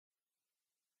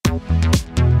Hello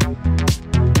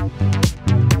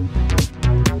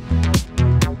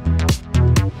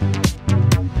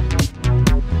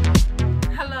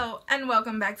and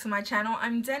welcome back to my channel.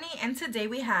 I'm Denny and today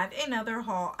we have another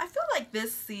haul. I feel like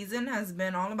this season has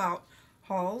been all about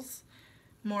hauls,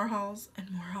 more hauls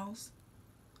and more hauls.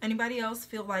 Anybody else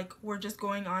feel like we're just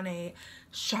going on a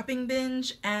shopping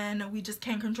binge and we just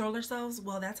can't control ourselves?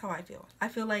 Well, that's how I feel. I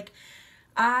feel like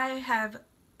I have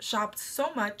shopped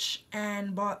so much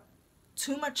and bought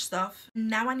too much stuff.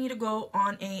 Now I need to go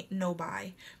on a no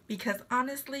buy because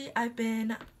honestly I've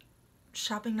been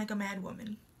shopping like a mad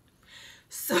woman.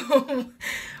 So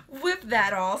with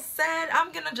that all said,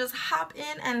 I'm gonna just hop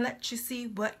in and let you see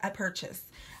what I purchased.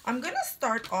 I'm gonna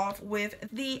start off with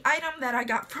the item that I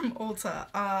got from Ulta.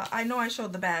 I know I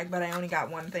showed the bag, but I only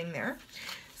got one thing there.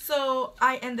 So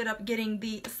I ended up getting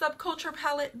the Subculture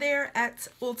palette there at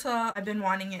Ulta. I've been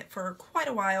wanting it for quite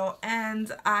a while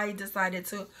and I decided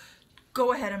to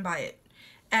go ahead and buy it.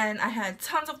 And I had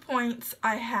tons of points.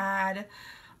 I had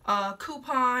a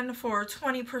coupon for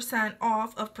 20%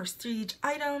 off of prestige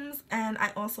items, and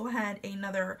I also had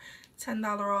another $10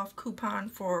 off coupon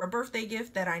for a birthday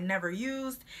gift that I never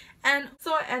used. And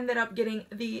so I ended up getting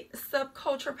the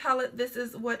Subculture palette. This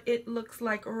is what it looks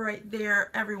like right there.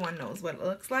 Everyone knows what it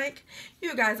looks like.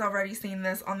 You guys already seen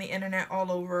this on the internet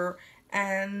all over,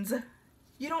 and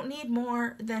you don't need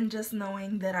more than just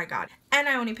knowing that I got it. And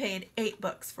I only paid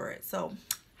 $8 for it, so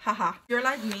haha. If you're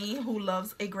like me who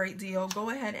loves a great deal,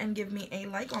 go ahead and give me a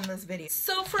like on this video.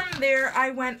 So from there I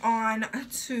went on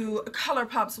to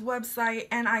ColourPop's website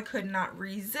and I could not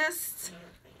resist.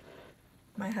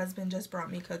 My husband just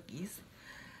brought me cookies.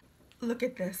 Look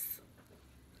at this.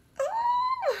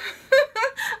 Oh!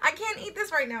 I can't eat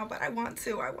this right now, but I want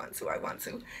to.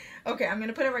 Okay, I'm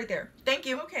gonna put it right there. Thank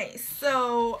you. Okay,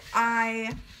 so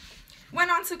I went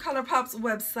on to ColourPop's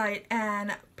website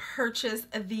and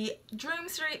purchased the Dream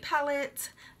Street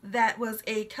palette. That was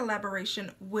a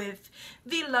collaboration with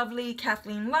the lovely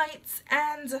Kathleen Lights.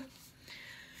 And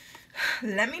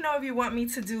let me know if you want me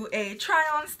to do a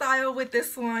try-on style with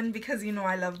this one, because you know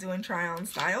I love doing try-on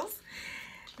styles.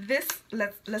 This,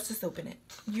 let's just open it.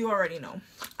 You already know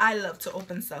I love to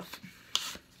open stuff.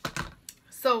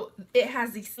 So it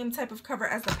has the same type of cover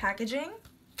as the packaging.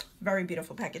 Very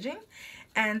beautiful packaging.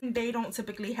 And they don't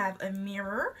typically have a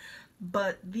mirror,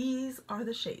 but these are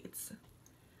the shades.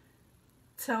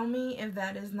 Tell me if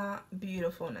that is not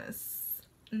beautifulness.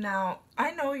 Now,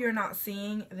 I know you're not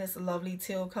seeing this lovely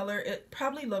teal color. It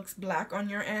probably looks black on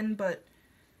your end, but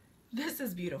this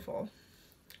is beautiful.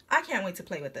 I can't wait to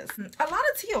play with this. A lot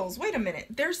of teals. Wait a minute.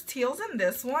 There's teals in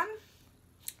this one.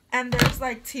 And there's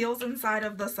like teals inside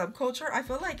of the Subculture. I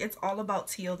feel like it's all about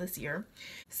teal this year.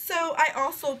 So I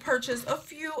also purchased a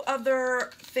few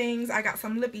other things. I got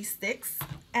some lippy sticks.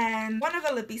 And one of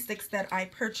the lippy sticks that I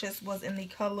purchased was in the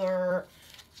color,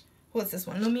 what's this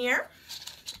one? Lumiere.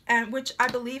 And which I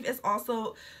believe is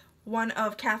also one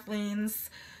of Kathleen's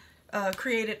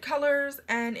created colors.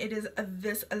 And it is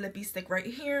this lippy stick right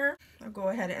here. I'll go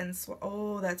ahead and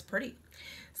oh, that's pretty.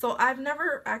 So I've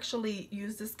never actually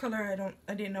used this color.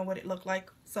 I didn't know what it looked like.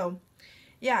 So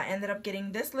yeah, I ended up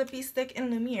getting this lippy stick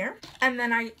in Lumiere. And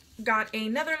then I got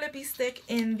another lippy stick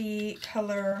in the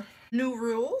color New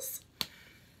Rules.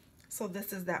 So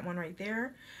this is that one right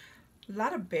there. A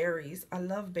lot of berries. I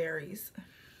love berries.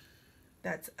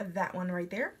 That's that one right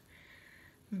there.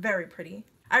 Very pretty.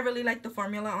 I really like the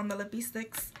formula on the lippy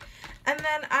sticks. And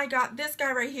then I got this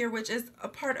guy right here, which is a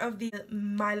part of the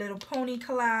My Little Pony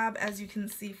collab, as you can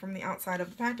see from the outside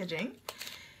of the packaging.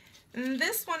 And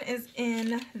this one is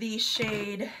in the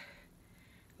shade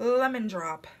Lemon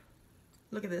Drop.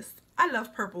 Look at this. I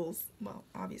love purples. Well,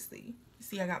 obviously, you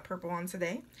see I got purple on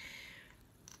today.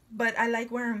 But I like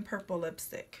wearing purple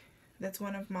lipstick. That's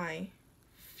one of my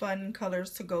fun colors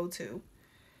to go to.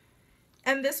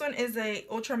 And this one is a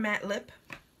ultra matte lip.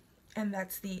 And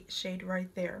that's the shade right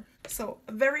there. So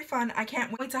very fun. I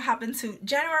can't wait to hop into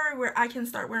January where I can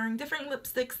start wearing different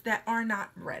lipsticks that are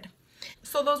not red.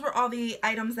 So those were all the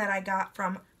items that I got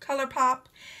from ColourPop.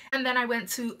 And then I went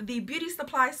to the beauty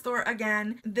supply store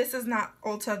again. This is not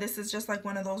Ulta. This is just like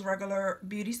one of those regular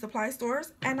beauty supply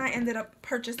stores. And I ended up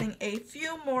purchasing a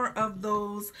few more of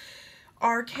those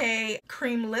RK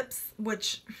cream lips,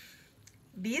 which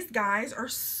these guys are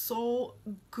so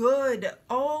good.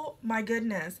 Oh my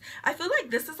goodness. I feel like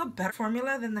this is a better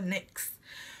formula than the NYX.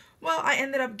 Well, I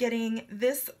ended up getting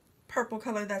this purple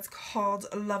color that's called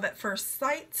Love at First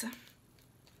Sight.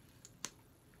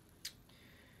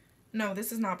 No,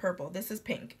 this is not purple. This is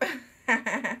pink.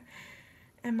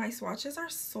 And my swatches are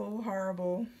so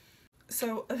horrible.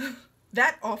 So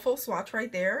that awful swatch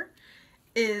right there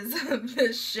is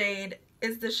this shade.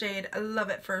 Is the shade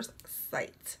Love at First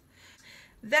Sight.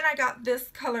 Then I got this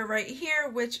color right here,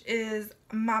 which is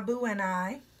Mabou and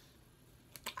I.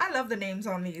 I love the names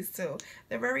on these too.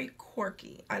 They're very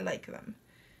quirky. I like them.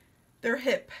 They're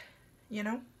hip, you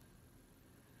know?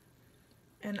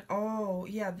 And oh,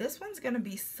 yeah, this one's going to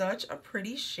be such a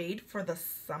pretty shade for the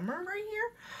summer right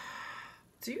here.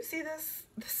 Do you see this?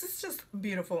 This is just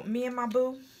beautiful. Me and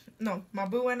Mabou. No,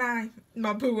 Mabou and I.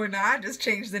 Mabou and I just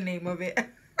changed the name of it.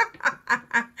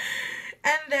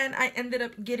 And then I ended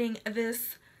up getting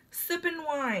this Sippin'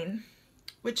 Wine,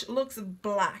 which looks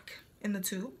black in the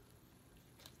tube,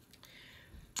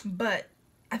 but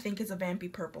I think it's a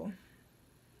vampy purple.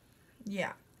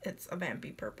 Yeah, it's a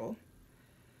vampy purple.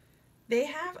 They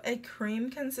have a cream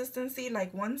consistency.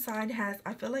 Like one side has,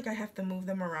 I feel like I have to move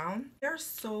them around. They're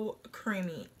so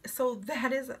creamy. So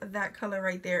that is that color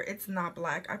right there. It's not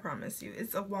black, I promise you.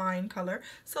 It's a wine color.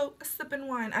 So sipping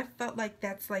wine, I felt like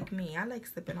that's like me. I like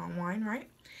sipping on wine, right?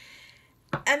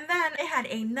 And then I had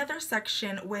another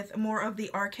section with more of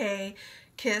the RK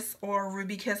Kiss or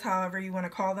Ruby Kiss, however you want to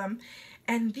call them.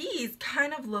 And these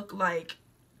kind of look like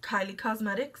Kylie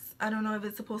Cosmetics. I don't know if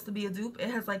it's supposed to be a dupe. It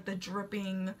has like the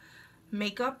dripping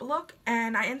makeup look,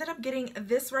 and I ended up getting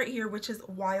this right here, which is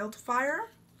Wildfire.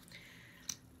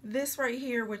 This right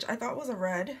here, which I thought was a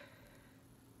red.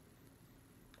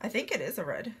 I think it is a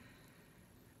red.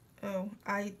 Oh,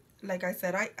 like I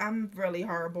said, I'm really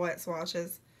horrible at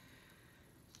swatches.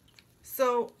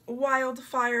 So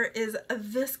Wildfire is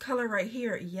this color right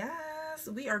here. Yes,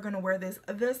 we are gonna wear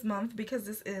this month because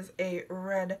this is a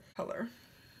red color.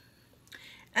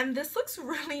 And this looks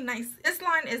really nice. This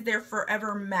line is their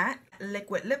Forever Matte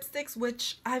liquid lipsticks,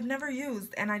 which I've never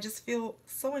used, and I just feel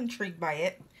so intrigued by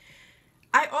it.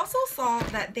 I also saw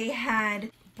that they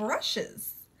had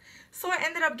brushes. So I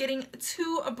ended up getting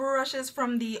 2 brushes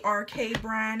from the RK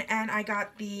brand, and I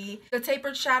got the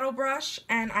tapered shadow brush,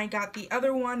 and I got the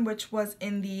other one, which was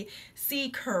in the C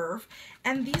Curve,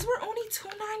 and these were only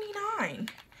 $2.99.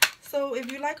 So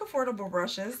if you like affordable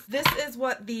brushes, this is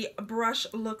what the brush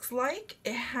looks like.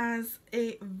 It has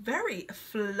a very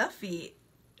fluffy,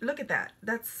 look at that.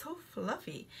 That's so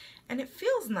fluffy. And it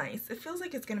feels nice. It feels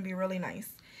like it's going to be really nice.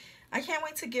 I can't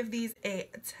wait to give these a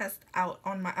test out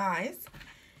on my eyes.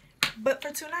 But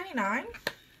for $2.99,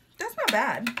 that's not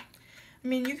bad. I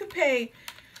mean, you could pay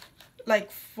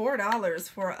like $4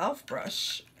 for an e.l.f.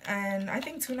 brush. And I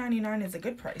think $2.99 is a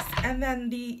good price. And then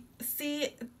the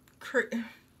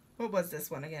what was this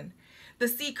one again? The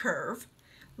C Curve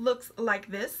looks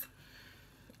like this,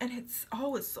 and it's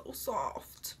so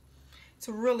soft. It's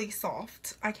really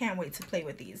soft. I can't wait to play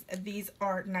with these. These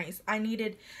are nice. I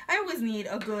always need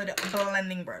a good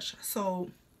blending brush, so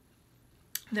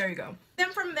there you go. Then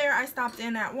from there, I stopped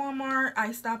in at Walmart.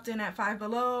 I stopped in at Five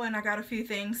Below, and I got a few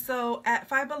things. So at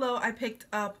Five Below, I picked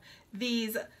up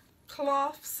these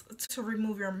cloths to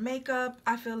remove your makeup.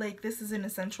 I feel like this is an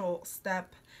essential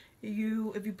step.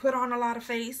 If you put on a lot of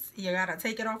face, you gotta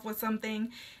take it off with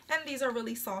something, and these are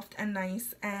really soft and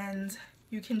nice, and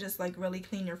you can just like really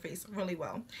clean your face really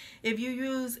well. If you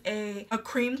use a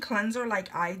cream cleanser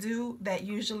like I do, that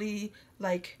usually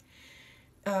like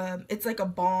it's like a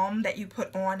balm that you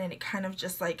put on and it kind of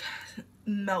just like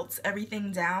melts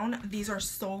everything down, these are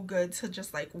so good to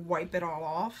just like wipe it all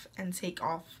off and take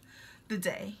off the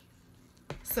day.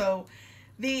 So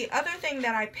the other thing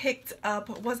that I picked up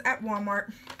was at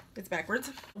Walmart, it's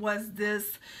backwards, was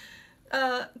this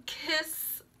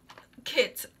Kiss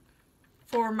kit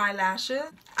for my lashes.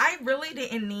 I really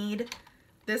didn't need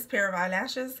this pair of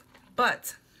eyelashes,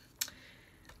 but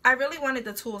I really wanted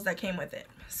the tools that came with it.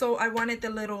 So I wanted the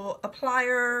little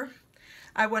applier,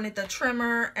 I wanted the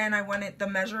trimmer, and I wanted the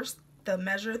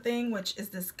measure thing, which is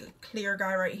this clear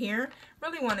guy right here.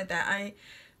 Really wanted that. I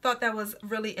thought that was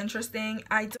really interesting.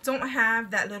 I don't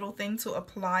have that little thing to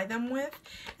apply them with,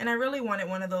 and I really wanted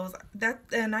one of those.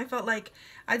 And I felt like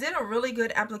I did a really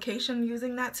good application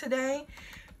using that today,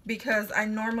 because I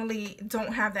normally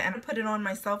don't have that, and I put it on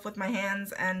myself with my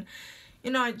hands, and you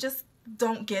know, I just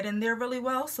don't get in there really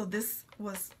well. So this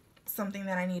was something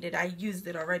that I needed. I used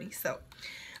it already. So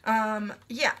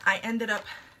yeah, I ended up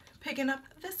picking up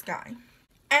this guy.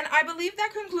 And I believe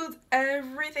that concludes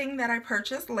everything that I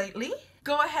purchased lately.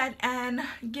 Go ahead and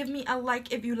give me a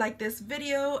like if you like this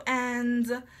video,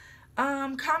 and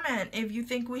comment if you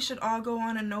think we should all go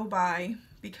on a no-buy,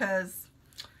 because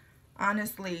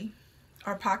honestly,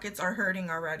 our pockets are hurting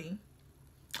already.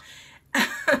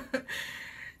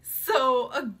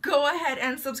 So go ahead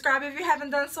and subscribe if you haven't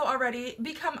done so already.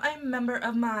 Become a member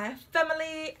of my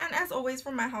family. And as always,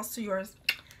 from my house to yours,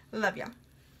 love ya.